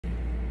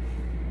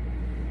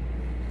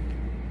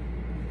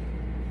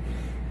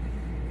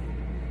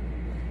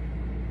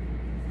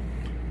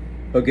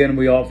Again,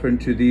 we offer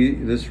unto thee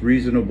this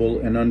reasonable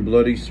and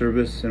unbloody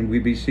service, and we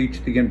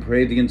beseech thee and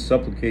pray thee and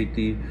supplicate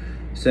thee,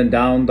 send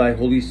down thy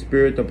Holy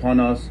Spirit upon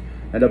us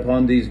and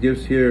upon these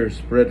gifts here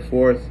spread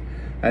forth,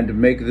 and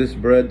make this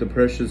bread the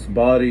precious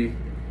body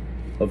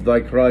of thy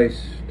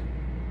Christ.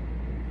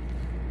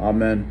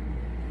 Amen.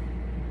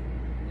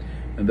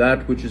 And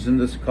that which is in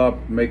this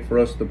cup, make for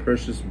us the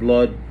precious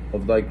blood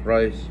of thy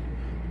Christ.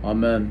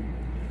 Amen.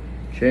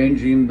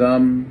 Changing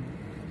them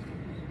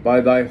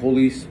by thy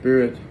Holy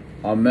Spirit.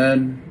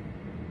 Amen.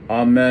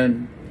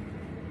 Amen.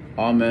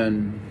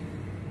 Amen.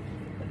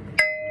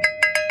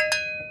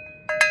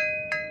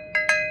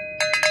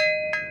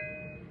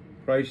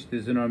 Christ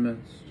is in our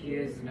midst. He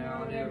is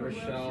now and ever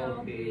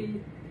shall be.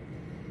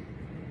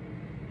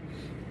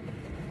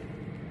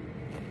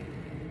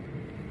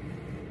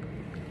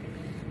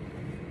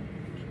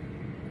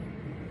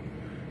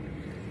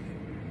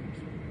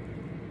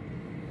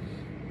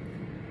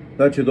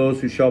 That to those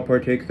who shall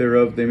partake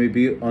thereof, they may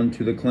be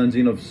unto the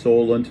cleansing of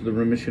soul, unto the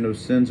remission of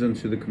sins,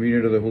 unto the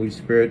communion of the Holy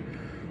Spirit,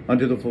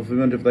 unto the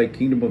fulfillment of thy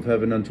kingdom of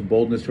heaven, unto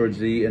boldness towards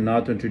thee, and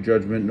not unto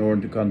judgment nor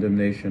unto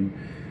condemnation.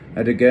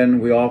 And again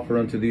we offer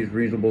unto these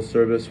reasonable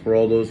service for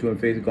all those who in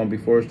faith have gone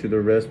before us to their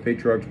rest,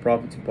 patriarchs,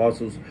 prophets,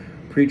 apostles,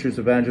 preachers,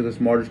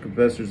 evangelists, martyrs,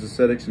 confessors,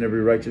 ascetics, and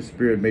every righteous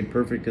spirit made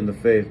perfect in the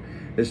faith,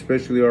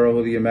 especially our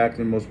holy,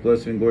 immaculate, most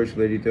blessed, and glorious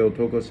Lady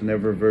Theotokos, and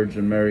ever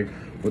Virgin Mary,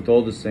 with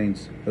all the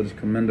saints. Let us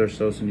commend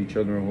ourselves and each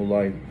other our whole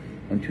life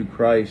unto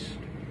Christ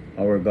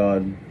our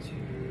God.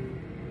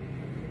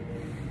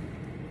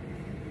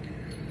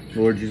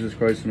 Lord Jesus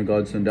Christ, and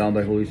God, send down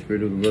thy Holy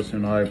Spirit of the blessed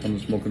and high upon the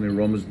smoke and the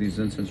aromas of these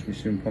incense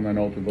received upon thine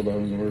altar, both the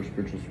heavens and earth,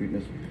 spiritual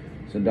sweetness.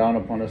 Send down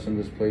upon us in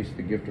this place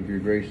the gift of your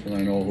grace and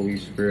thine all Holy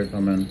Spirit.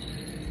 Amen.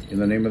 In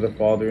the name of the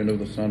Father, and of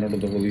the Son, and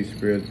of the Holy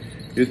Spirit.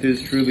 It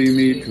is truly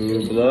meet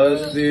to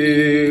bless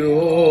thee,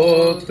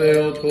 O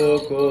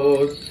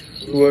Theotokos,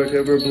 who art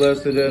ever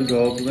blessed and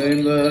all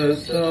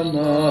blameless, the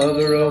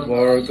Mother of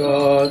our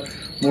God,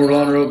 more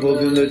honorable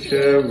than the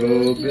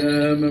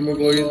cherubim, and more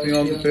glorious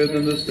beyond the faith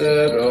than the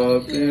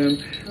seraphim.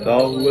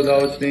 Thou who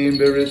without stain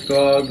bearest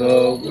God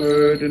the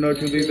Word, and art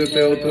truly the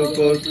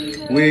Theotokos,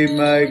 we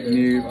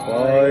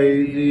magnify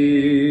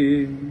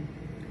thee.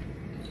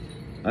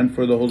 And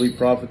for the holy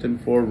prophet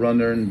and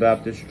forerunner and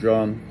Baptist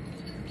John,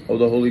 of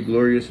the holy,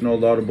 glorious, and all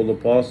laudable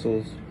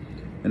apostles,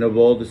 and of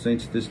all the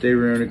saints this day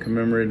reign and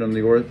commemorate on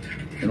the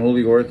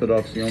Holy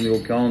Orthodox, the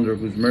only calendar,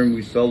 whose memory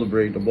we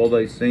celebrate, of all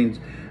thy saints,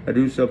 at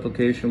whose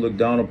supplication look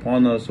down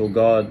upon us, O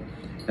God,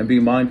 and be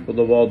mindful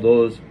of all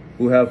those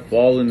who have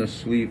fallen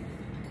asleep.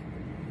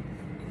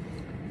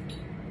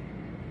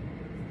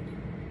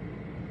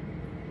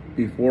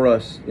 Before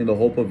us, in the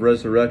hope of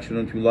resurrection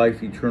unto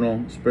life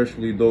eternal,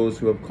 especially those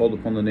who have called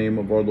upon the name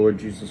of our Lord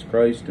Jesus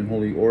Christ in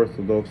holy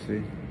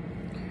orthodoxy.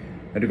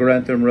 And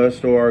grant them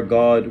rest, O our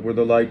God, where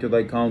the light of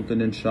thy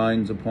countenance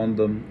shines upon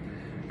them.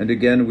 And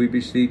again we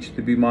beseech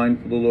to be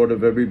mindful, O Lord,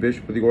 of every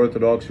bishop of the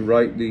Orthodox who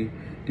rightly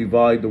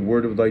divide the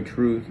word of thy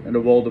truth, and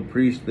of all the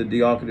priests that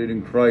diaconate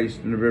in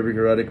Christ, and of every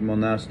heretic and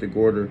monastic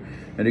order.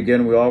 And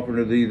again we offer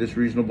to thee this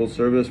reasonable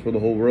service for the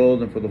whole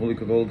world, and for the Holy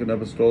Catholic and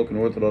Apostolic and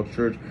Orthodox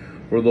Church,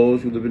 for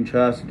those who live in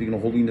chastity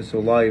and holiness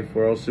of life,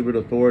 for our civil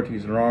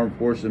authorities and our armed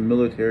forces and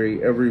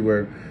military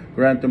everywhere.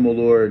 Grant them, O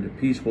Lord,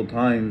 peaceful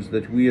times,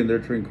 that we in their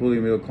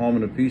tranquility may live calm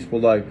and a peaceful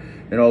life,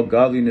 in all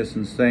godliness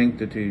and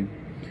sanctity.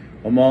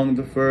 Among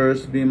the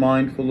first, be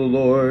mindful, O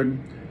Lord,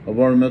 of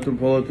our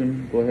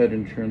Metropolitan. Go ahead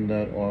and turn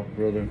that off,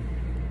 brother.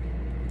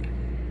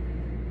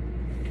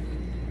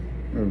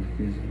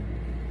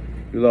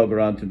 Do thou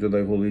grant unto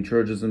thy holy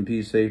churches in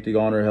peace, safety,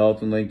 honor,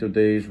 health, and length of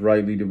days,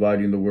 rightly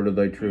dividing the word of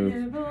thy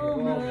truth.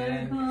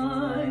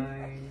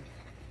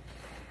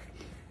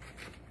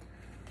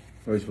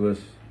 Always bless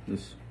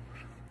this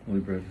holy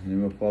bread. In the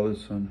name of the Father,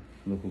 Son,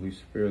 and the Holy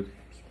Spirit.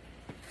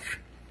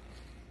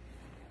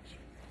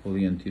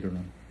 Holy Antidote.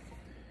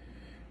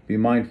 Be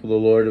mindful, O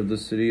Lord, of the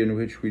city in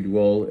which we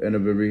dwell, and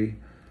of every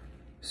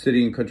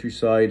city and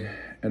countryside,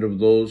 and of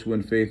those who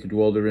in faith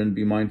dwell therein.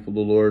 Be mindful,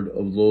 O Lord,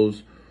 of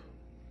those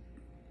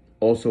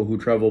also who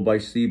travel by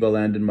sea, by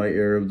land, and by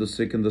air, of the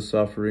sick and the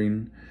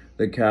suffering,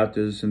 the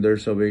captives and their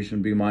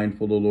salvation. Be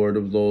mindful, O Lord,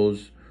 of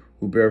those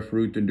who bear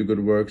fruit and do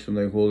good works in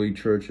thy holy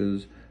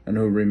churches, and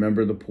who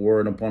remember the poor,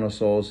 and upon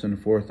us all send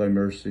forth thy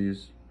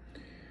mercies.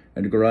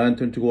 And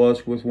grant unto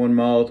us with one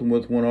mouth and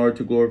with one heart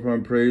to glorify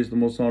and praise the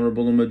most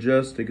honorable and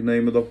majestic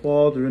name of the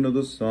Father, and of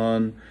the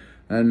Son,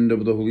 and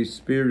of the Holy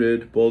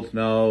Spirit, both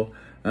now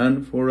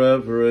and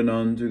forever, and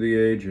unto the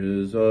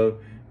ages of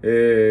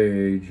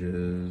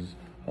ages.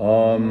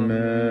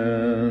 Amen.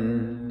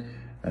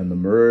 And the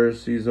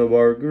mercies of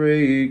our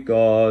great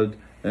God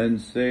and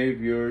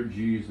Savior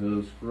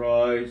Jesus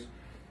Christ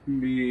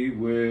be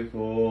with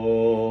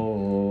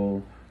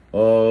all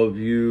of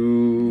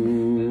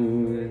you.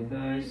 And with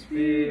thy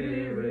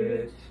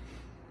spirit.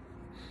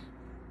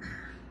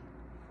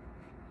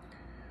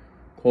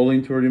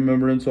 Calling to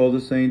remembrance all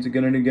the saints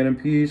again and again in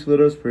peace, let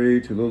us pray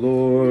to the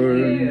Lord.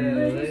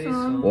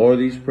 For the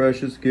these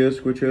precious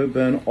gifts which have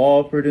been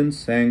offered and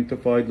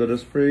sanctified, let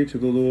us pray to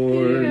the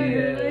Lord.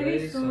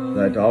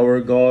 That our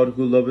God,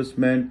 who loveth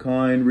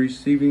mankind,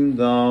 receiving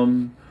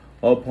them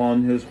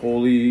upon his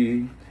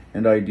holy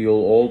and ideal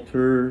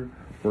altar,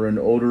 for an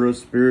odor of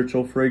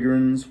spiritual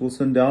fragrance, will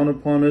send down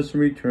upon us in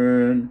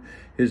return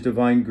his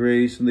divine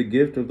grace and the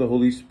gift of the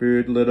Holy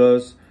Spirit. Let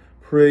us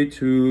pray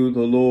to the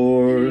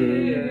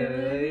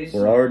Lord.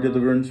 For our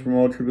deliverance from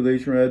all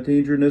tribulation, wrath,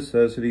 danger, and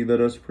necessity,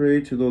 let us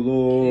pray to the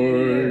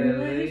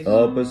Lord.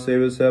 Help us,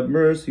 save us, have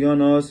mercy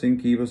on us,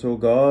 and keep us, O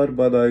God,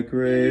 by thy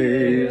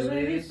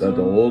grace, that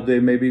the whole day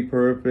may be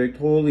perfect,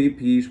 holy,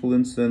 peaceful,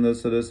 and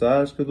sinless. Let us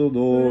ask of the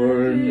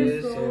Lord.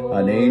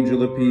 An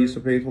angel of peace,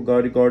 a faithful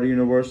guardian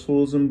of our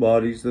souls and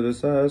bodies, let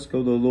us ask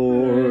of the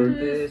Lord.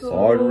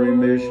 Pardon,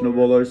 remission of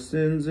all our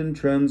sins and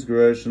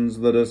transgressions,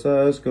 let us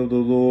ask of the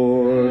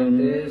Lord.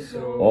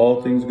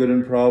 All things good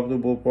and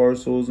profitable for our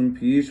souls and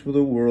peace for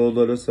the world,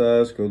 let us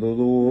ask of the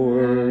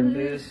Lord.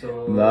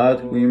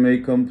 That we may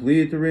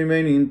complete the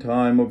remaining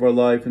time of our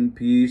life in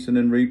peace and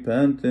in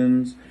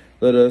repentance,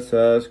 let us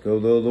ask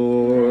of the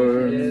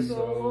Lord.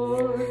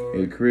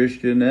 A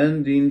Christian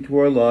ending to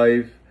our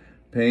life,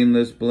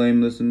 painless,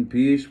 blameless, and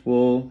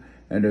peaceful,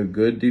 and a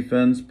good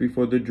defense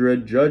before the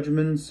dread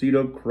judgment seat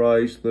of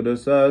Christ, let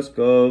us ask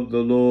of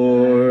the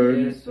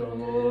Lord.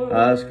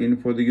 Asking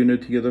for the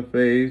unity of the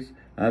faith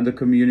and the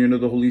communion of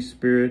the Holy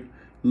Spirit,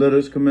 let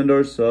us commend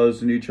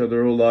ourselves and each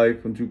other whole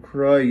life unto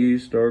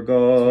Christ our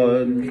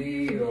God. To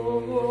thee, O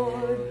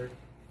Lord.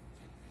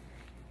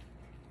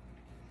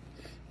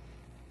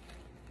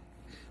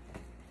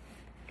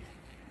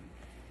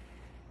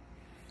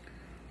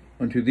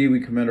 Unto thee we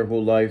commend our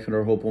whole life and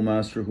our hope, O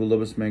Master, who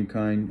lovest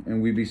mankind,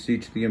 and we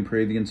beseech thee and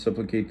pray thee and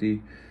supplicate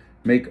thee,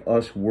 make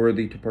us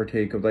worthy to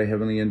partake of thy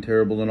heavenly and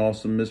terrible and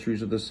awesome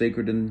mysteries of the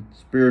sacred and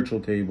spiritual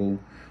table,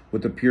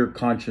 with a pure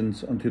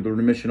conscience, unto the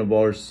remission of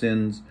all our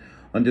sins,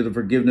 unto the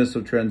forgiveness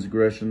of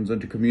transgressions,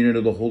 unto communion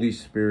of the Holy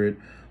Spirit,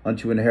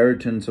 unto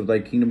inheritance of thy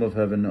kingdom of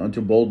heaven,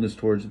 unto boldness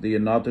towards thee,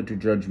 and not unto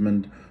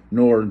judgment,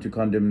 nor unto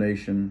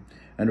condemnation.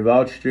 And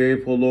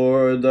vouchsafe, O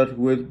Lord, that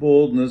with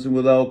boldness and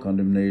without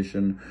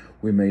condemnation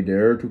we may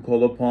dare to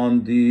call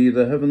upon thee,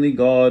 the heavenly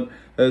God,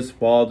 as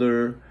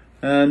Father,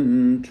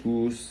 and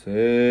to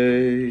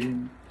say,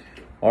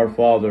 Our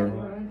Father,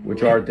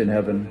 which art in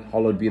heaven,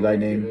 hallowed be thy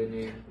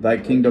name. Thy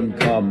kingdom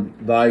come,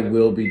 thy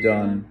will be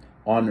done,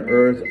 on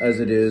earth as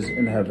it is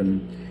in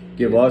heaven.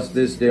 Give us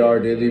this day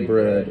our daily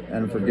bread,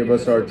 and forgive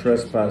us our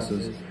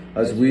trespasses,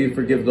 as we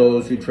forgive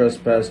those who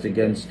trespass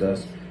against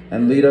us.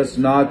 And lead us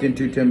not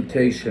into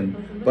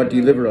temptation, but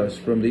deliver us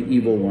from the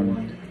evil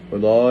one. For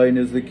thine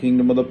is the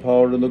kingdom, of the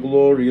power, and the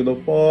glory of the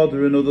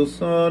Father, and of the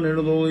Son, and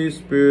of the Holy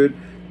Spirit,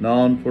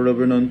 now and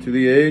forever, and unto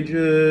the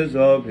ages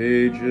of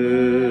ages.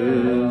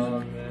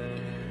 Amen.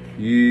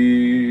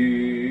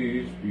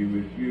 Peace be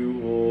with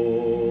you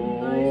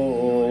all.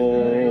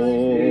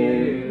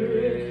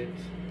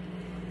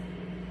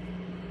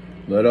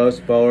 Let us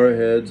bow our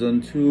heads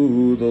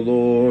unto the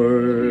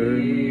Lord.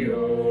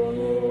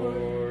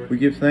 We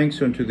give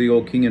thanks unto thee,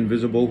 O King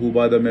invisible, who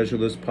by thy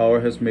measureless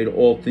power hast made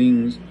all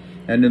things,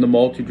 and in the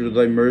multitude of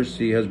thy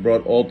mercy has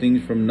brought all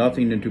things from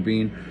nothing into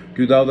being.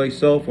 Do thou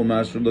thyself, O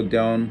Master, look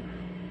down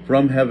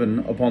from heaven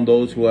upon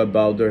those who have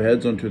bowed their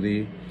heads unto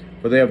thee.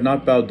 For they have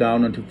not bowed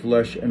down unto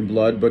flesh and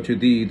blood, but to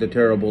thee, the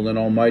terrible and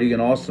almighty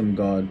and awesome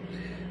God.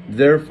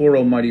 Therefore,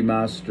 Almighty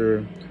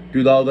Master,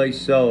 do thou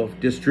thyself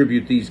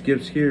distribute these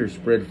gifts here,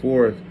 spread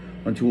forth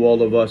unto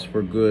all of us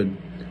for good,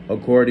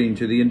 according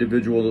to the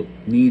individual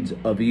needs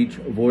of each.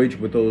 Voyage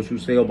with those who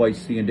sail by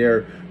sea and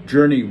air,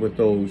 journey with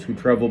those who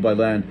travel by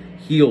land,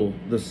 heal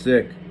the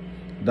sick,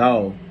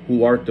 thou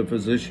who art the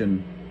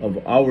physician of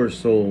our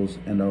souls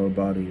and our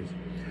bodies.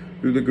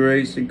 Through the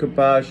grace and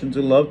compassions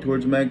and love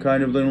towards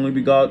mankind of thine only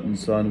begotten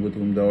Son, with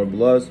whom thou art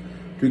blessed,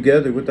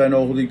 together with thine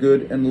holy,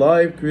 good, and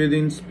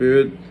life-creating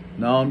Spirit,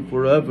 now and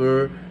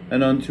forever,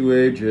 and unto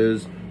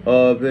ages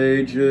of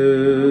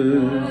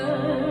ages.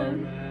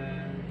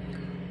 Amen.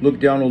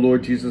 Look down, O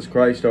Lord Jesus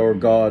Christ, our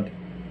God,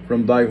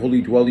 from thy holy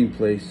dwelling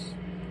place,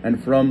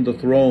 and from the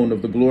throne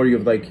of the glory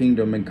of thy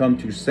kingdom, and come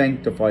to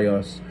sanctify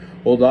us.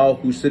 O thou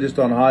who sittest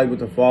on high with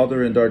the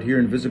Father, and art here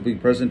invisibly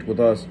present with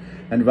us,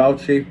 and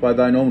vouchsafe by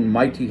thine own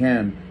mighty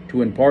hand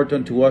to impart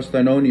unto us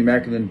thine own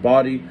immaculate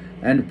body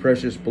and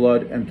precious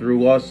blood, and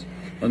through us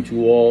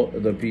unto all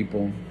the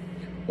people.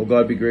 O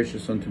God, be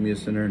gracious unto me, a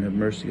sinner, and have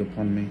mercy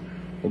upon me.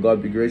 O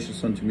God, be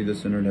gracious unto me, the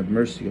sinner, and have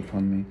mercy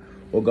upon me.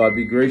 O God,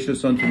 be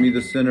gracious unto me,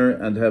 the sinner,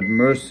 and have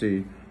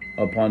mercy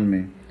upon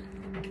me.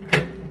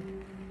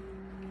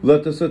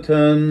 Let us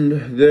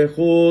attend the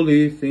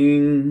holy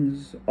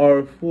things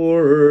are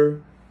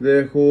for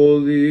the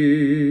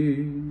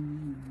holy.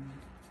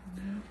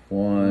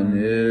 One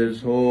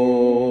is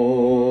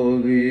holy,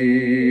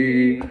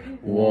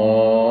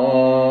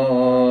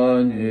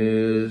 one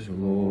is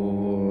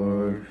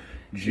Lord,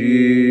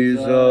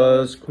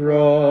 Jesus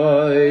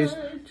Christ,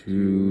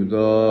 to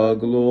the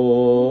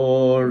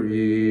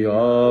glory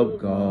of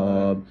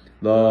God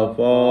the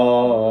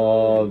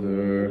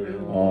Father.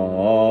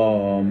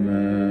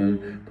 Amen.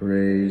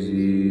 Praise Praise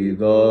ye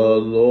the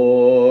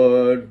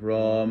Lord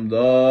from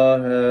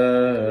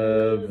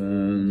the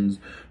heavens.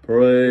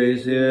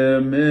 Praise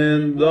him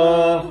in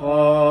the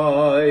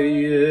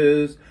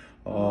highest.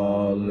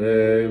 Alleluia.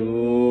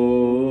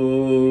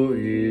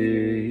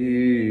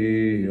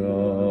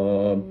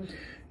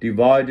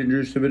 Divide and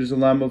distribute is the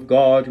Lamb of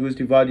God, who is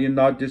divided and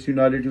not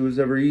disunited, who is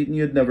ever eaten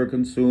yet never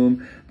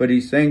consumed, but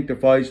he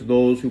sanctifies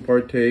those who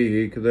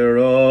partake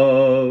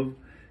thereof.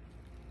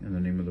 In the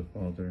name of the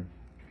Father,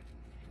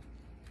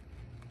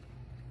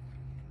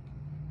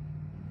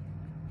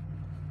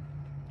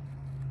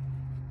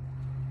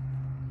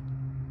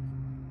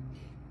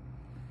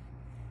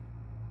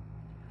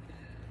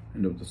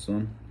 and of the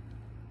Son,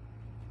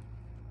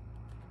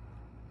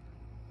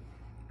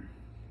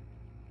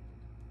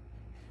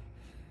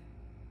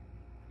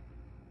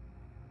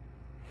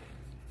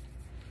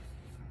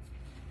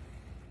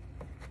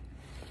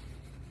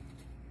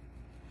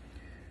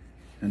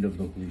 and of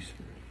the Holy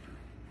Spirit.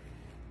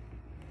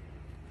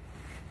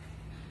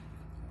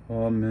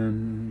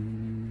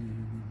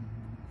 Amen.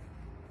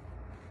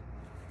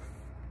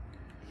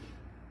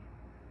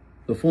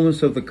 The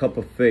fullness of the cup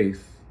of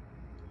faith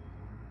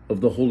of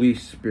the Holy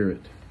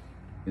Spirit.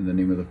 In the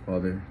name of the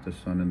Father, the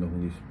Son, and the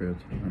Holy Spirit.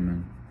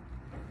 Amen.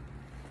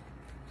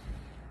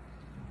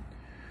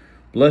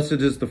 Blessed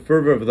is the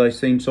fervor of thy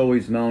saints,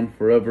 always now and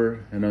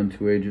forever, and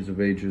unto ages of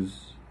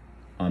ages.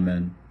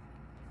 Amen.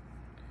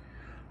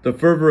 The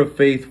fervor of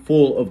faith,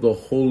 full of the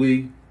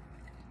Holy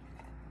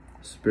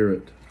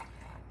Spirit.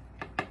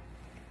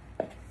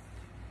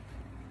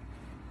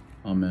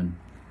 Amen.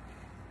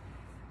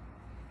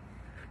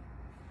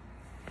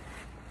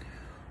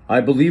 I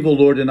believe, O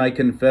Lord, and I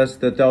confess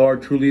that thou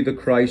art truly the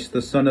Christ,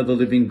 the Son of the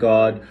living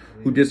God,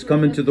 who didst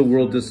come into the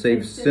world to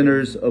save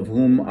sinners, of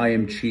whom I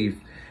am chief.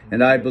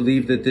 And I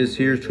believe that this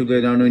here is truly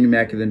thine own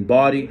immaculate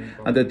body,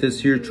 and that this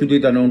here is truly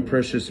thine own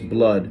precious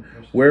blood.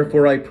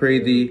 Wherefore I pray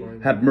thee,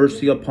 have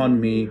mercy upon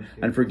me,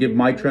 and forgive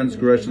my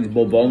transgressions,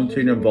 both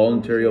voluntary and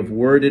involuntary, of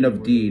word and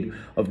of deed,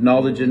 of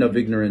knowledge and of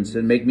ignorance,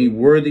 and make me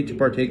worthy to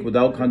partake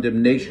without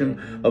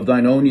condemnation of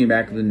thine own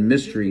immaculate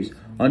mysteries,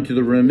 unto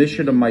the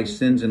remission of my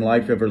sins and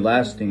life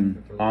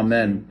everlasting.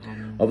 Amen.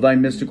 Of thy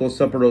mystical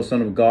supper, O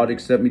Son of God,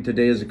 accept me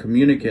today as a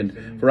communicant,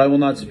 for I will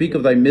not speak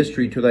of thy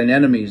mystery to thine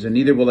enemies, and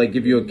neither will I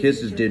give you a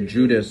kiss as did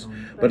Judas,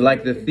 but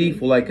like the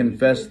thief will I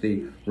confess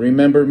thee.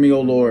 Remember me,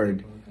 O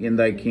Lord, in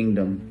thy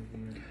kingdom.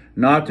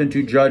 Not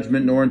unto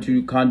judgment nor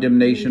unto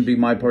condemnation be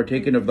my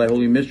partaken of thy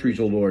holy mysteries,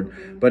 O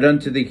Lord, but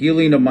unto the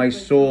healing of my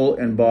soul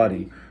and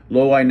body.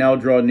 Lo, I now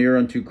draw near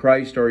unto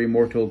Christ, our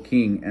immortal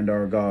King and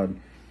our God.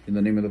 In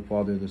the name of the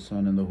Father, the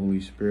Son, and the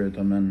Holy Spirit.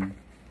 Amen.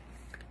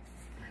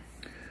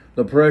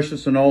 The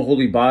precious and all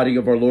holy body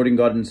of our Lord and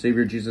God and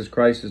Savior Jesus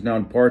Christ is now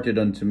imparted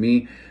unto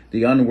me,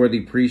 the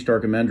unworthy priest,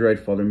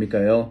 Archimandrite, Father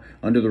Michael,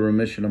 unto the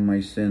remission of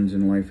my sins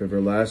and life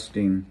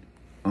everlasting.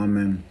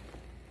 Amen.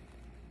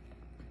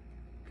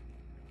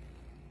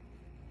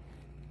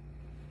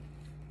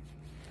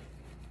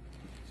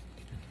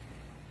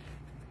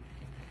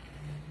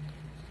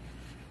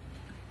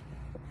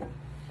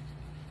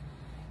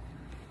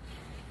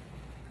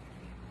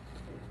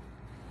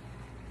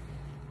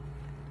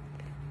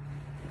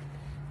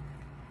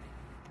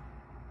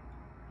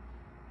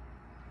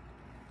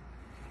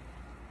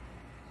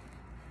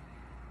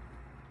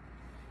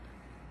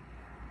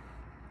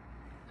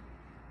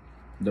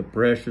 The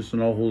precious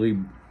and all holy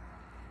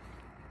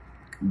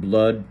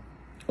blood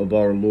of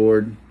our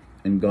Lord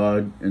and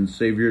God and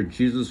Savior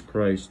Jesus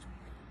Christ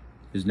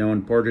is now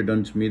imparted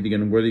unto me, the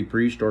unworthy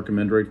priest,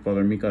 Archimandrite,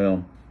 Father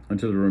Michael,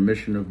 unto the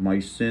remission of my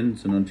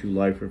sins and unto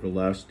life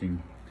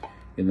everlasting.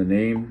 In the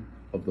name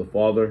of the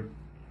Father,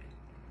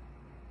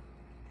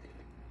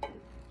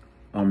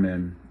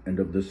 Amen, and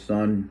of the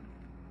Son,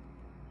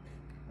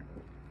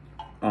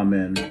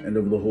 Amen, and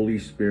of the Holy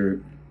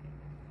Spirit,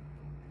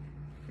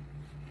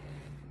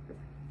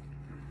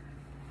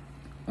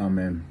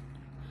 Amen.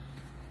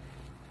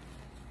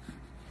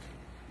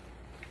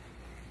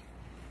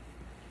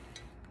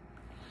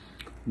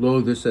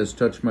 Lo, this has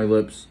touched my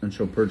lips, and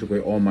shall purge away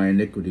all my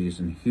iniquities,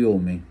 and heal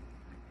me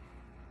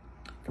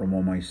from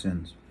all my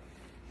sins.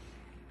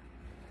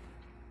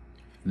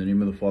 In the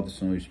name of the Father,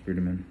 Son, and Holy Spirit,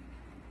 amen.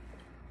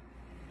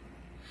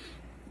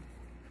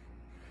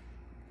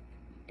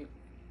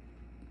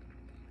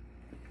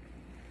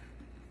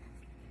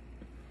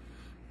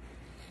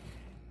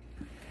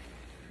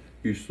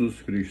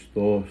 Jesus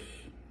Christos,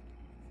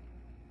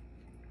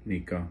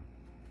 Nika.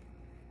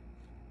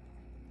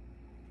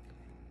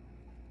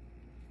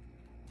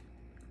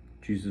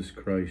 Jesus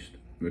Christ,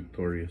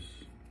 victorious.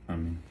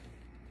 Amen.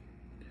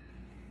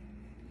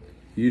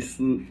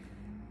 Jesus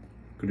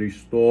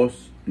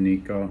Christos,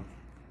 Nika.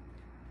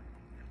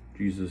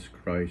 Jesus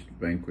Christ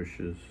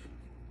vanquishes.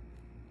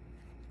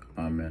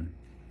 Amen.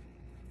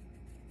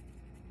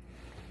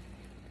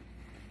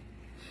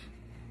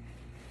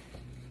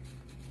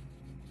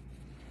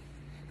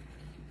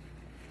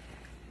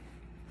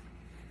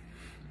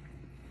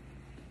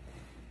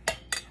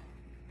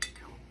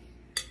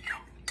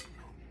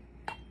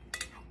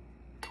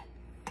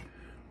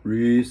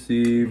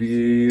 Receive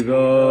ye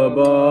the the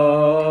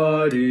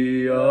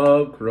body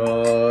of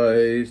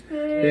Christ.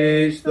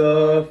 Taste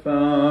the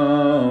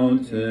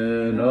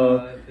fountain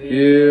of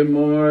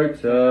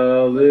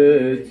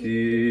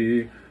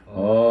immortality.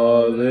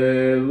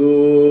 Alleluia.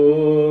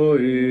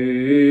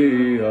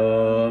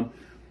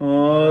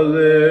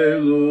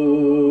 Alleluia.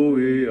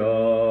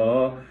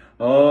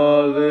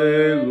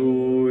 Alleluia.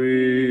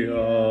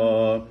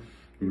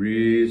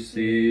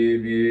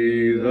 Receive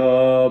ye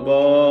the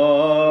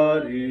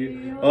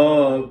body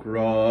of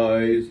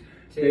Christ.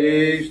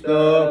 Taste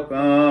the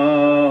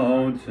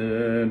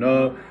fountain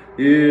of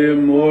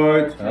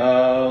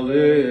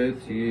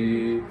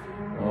immortality.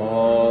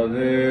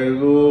 Alleluia.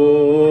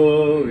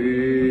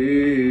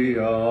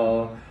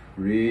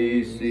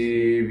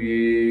 Receive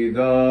ye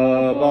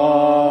the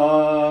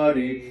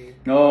body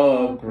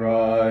of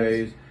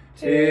Christ.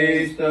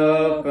 Taste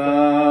the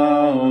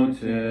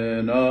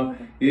fountain of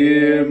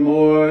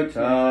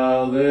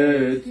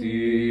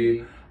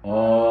immortality.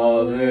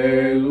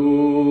 Alleluia.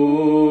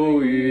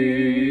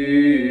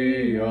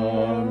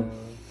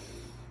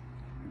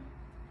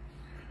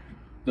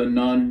 The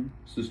nun,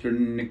 Sister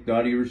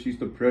Nicdadia, receives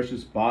the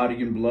precious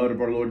body and blood of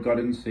our Lord God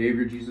and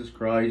Savior Jesus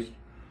Christ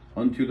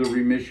unto the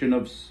remission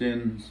of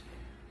sins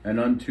and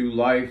unto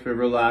life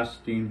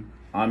everlasting.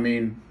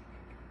 Amen.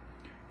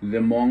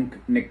 The monk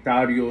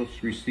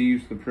Nectarios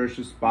receives the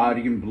precious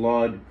body and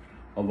blood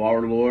of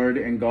our Lord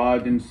and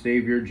God and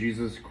Savior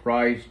Jesus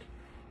Christ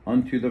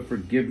unto the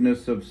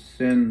forgiveness of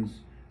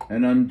sins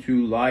and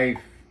unto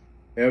life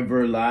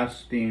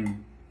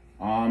everlasting.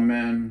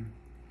 Amen.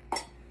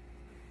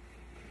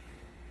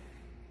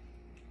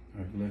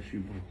 I bless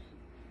you both.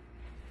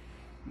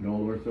 And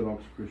all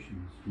Orthodox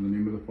Christians, in the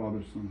name of the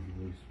Father, Son, and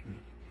Holy Spirit.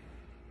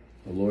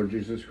 The Lord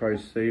Jesus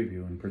Christ save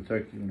you and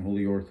protect you in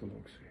holy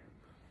orthodoxy.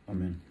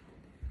 Amen.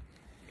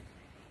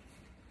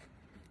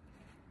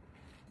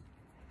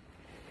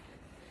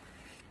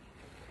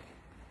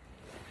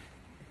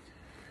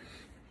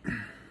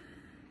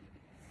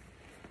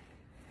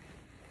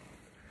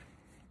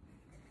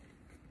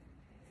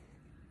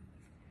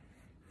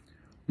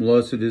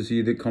 Blessed is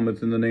he that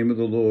cometh in the name of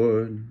the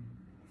Lord.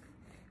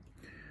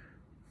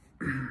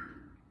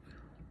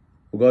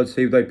 O God,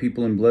 save thy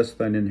people and bless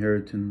thine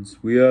inheritance.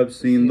 We have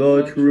seen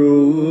the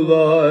true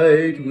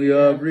light. We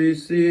have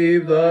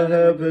received the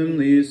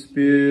heavenly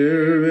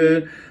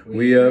Spirit.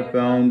 We have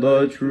found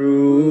the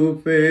true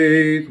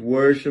faith,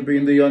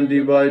 worshiping the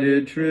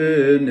undivided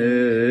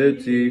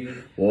Trinity.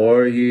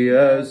 For he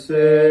has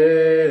saved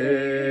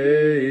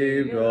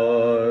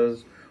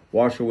us.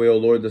 Wash away, O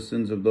Lord, the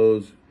sins of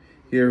those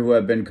here who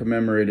have been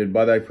commemorated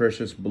by thy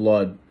precious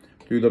blood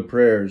through the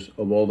prayers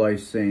of all thy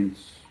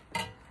saints.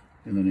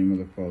 In the name of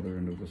the Father,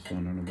 and of the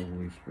Son, and of the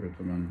Holy Spirit.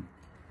 Amen.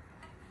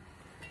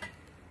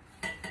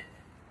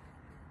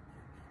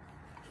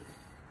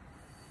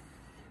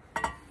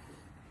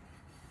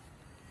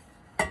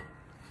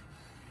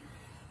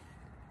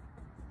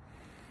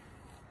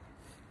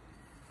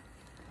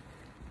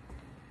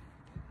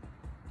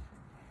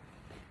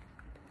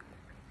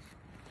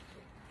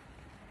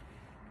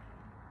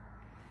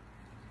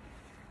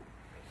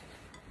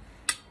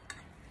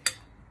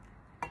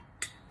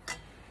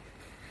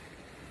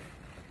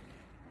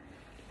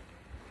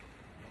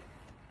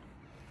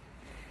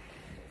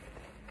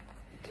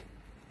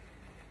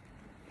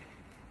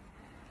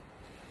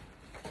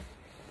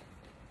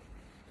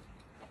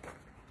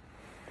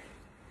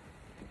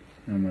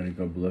 Almighty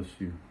God bless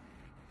you,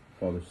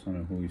 Father, Son,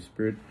 and Holy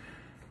Spirit.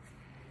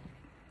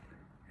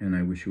 And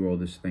I wish you all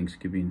this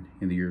Thanksgiving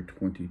in the year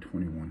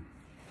 2021.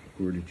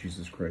 Glory to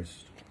Jesus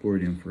Christ. Glory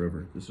to him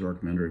forever. This is our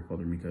commander,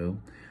 Father Michael,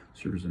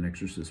 serves as an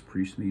exorcist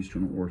priest in the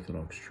Eastern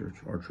Orthodox Church.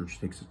 Our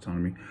church takes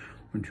autonomy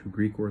into a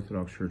Greek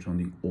Orthodox Church on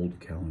the old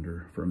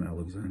calendar from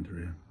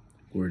Alexandria.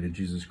 Glory to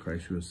Jesus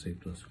Christ who has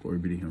saved us. Glory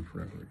be to him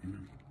forever.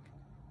 Amen.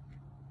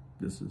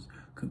 This is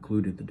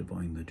concluded the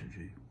Divine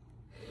Liturgy.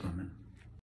 Amen.